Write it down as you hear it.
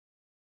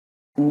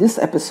In this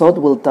episode,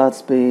 we'll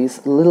touch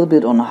base a little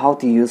bit on how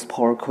to use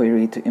Power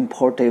Query to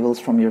import tables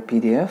from your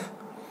PDF.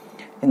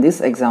 In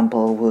this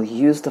example, we'll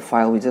use the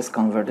file we just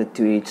converted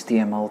to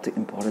HTML to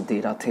import a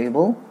data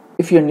table.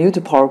 If you're new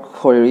to Power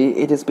Query,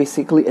 it is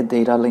basically a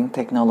data link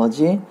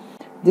technology.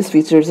 This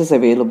feature is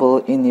available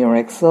in your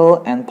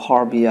Excel and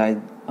Power BI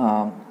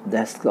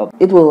desktop.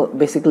 It will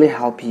basically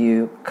help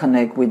you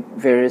connect with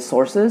various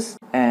sources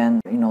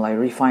and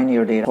refine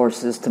your data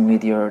sources to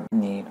meet your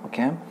need.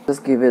 Okay,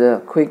 just give it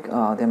a quick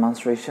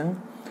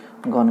demonstration.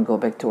 I'm going to go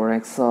back to our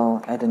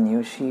Excel, add a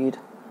new sheet.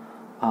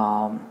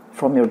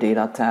 From your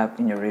data tab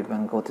in your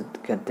ribbon, go to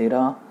get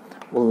data.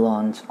 We'll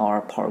launch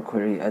our Power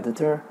Query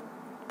editor.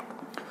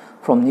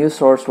 From new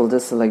source, we'll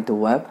just select the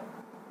web.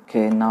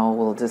 Okay, now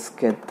we'll just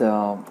get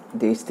the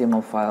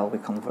HTML file we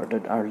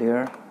converted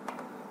earlier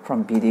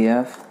from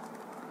PDF.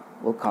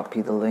 We'll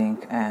copy the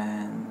link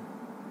and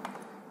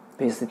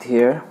paste it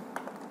here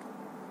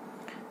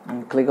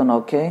and click on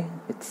OK.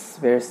 It's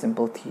very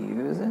simple to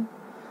use it.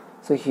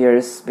 So here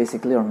is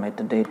basically our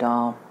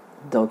metadata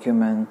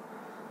document,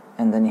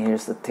 and then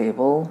here's the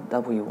table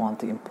that we want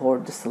to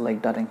import. Just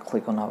select that and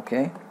click on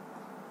OK.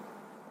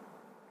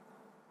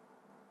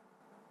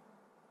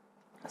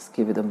 Let's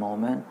give it a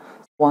moment.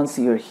 Once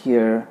you're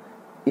here,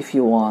 if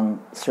you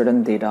want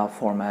certain data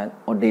format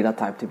or data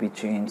type to be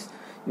changed,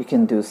 you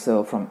can do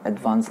so from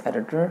Advanced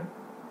Editor.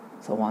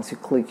 So once you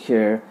click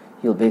here,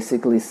 you'll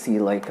basically see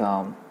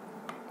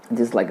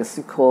this is like a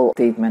SQL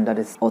statement that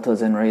is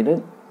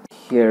auto-generated.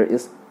 Here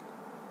is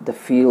the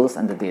fields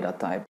and the data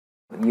type.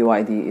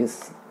 UID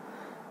is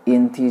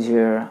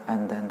integer,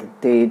 and then the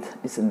date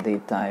is in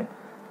date type.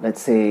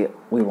 Let's say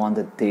we want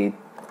the date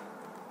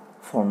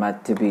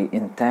format to be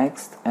in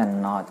text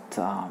and not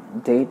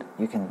date.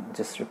 You can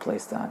just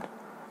replace that.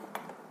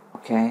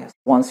 Okay,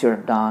 once you're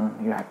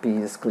done, you're happy,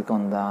 just click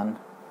on done.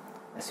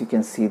 As you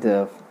can see,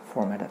 the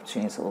format have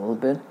changed a little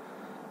bit,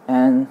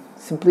 and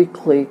simply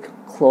click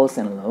close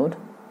and load.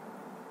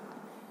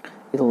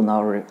 It will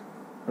now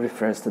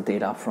refresh the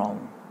data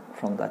from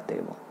that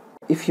table.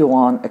 If you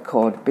want a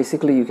code,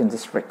 basically you can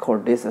just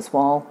record this as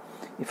well.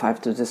 If I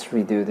have to just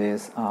redo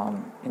this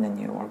in a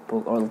new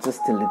workbook, or I'll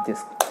just delete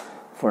this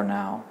for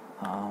now.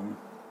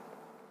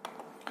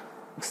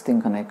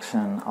 Existing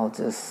connection, I'll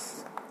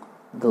just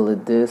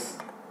delete this.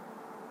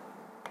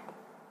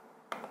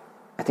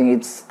 I think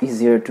it's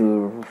easier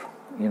to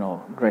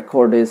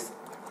record this,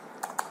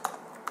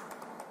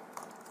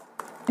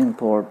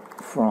 import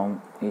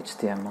from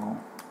HTML.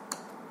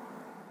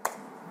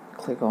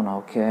 Click on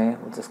OK.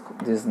 We'll just,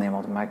 this is the name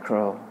of the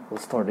macro. We'll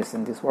store this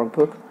in this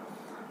workbook.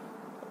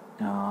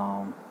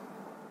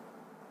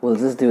 We'll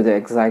just do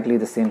exactly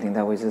the same thing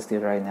that we just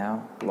did right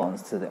now.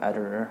 Launch to the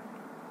editor.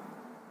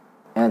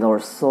 Add our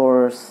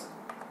source.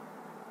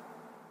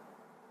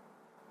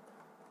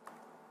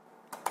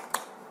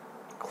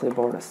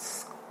 Clipboard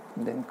is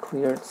then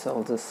cleared, so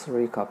I'll just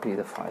recopy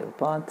the file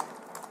path.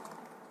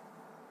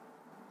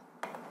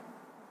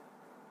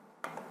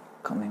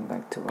 Coming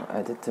back to our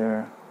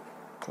editor,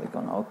 click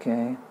on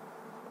OK.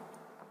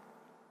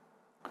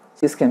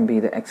 This can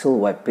be the actual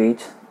web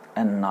page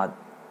and not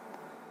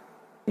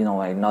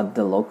not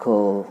the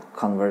local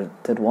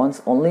converted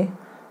ones only,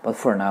 but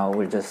for now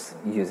we're just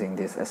using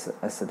this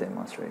as a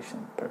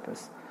demonstration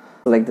purpose.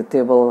 Select the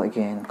table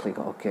again, click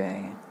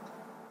OK.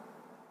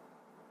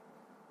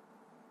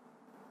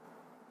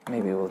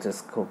 Maybe we'll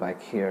just go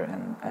back here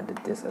and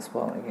edit this as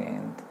well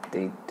again,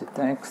 date to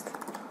text,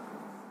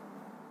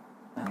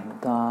 and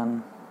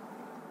done,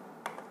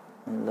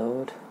 and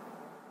load.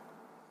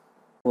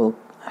 We'll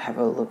have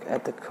a look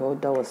at the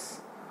code that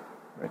was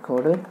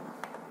recorded.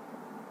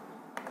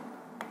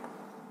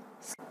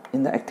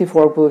 In the active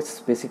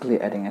workbooks,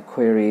 basically adding a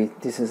query.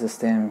 This is the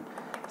same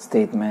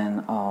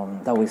statement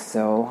that we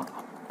saw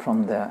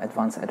from the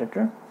advanced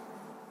editor.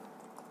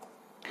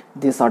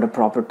 These are the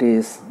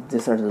properties.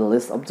 These are the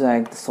list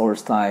object, the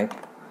source type.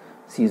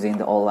 It's using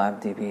the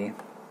OLAP DB,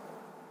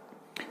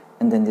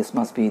 and then this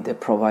must be the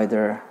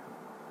provider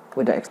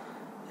with the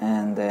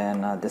and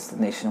then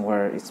destination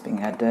where it's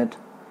being added.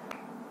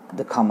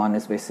 The command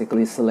is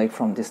basically select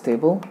from this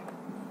table,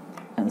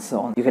 and so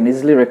on. You can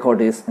easily record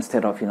this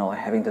instead of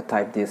having to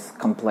type this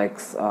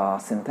complex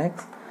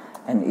syntax.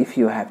 And if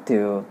you have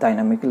to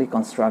dynamically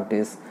construct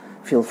this,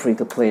 feel free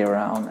to play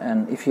around.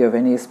 And if you have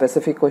any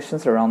specific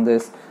questions around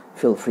this,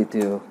 feel free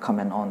to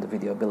comment on the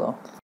video below.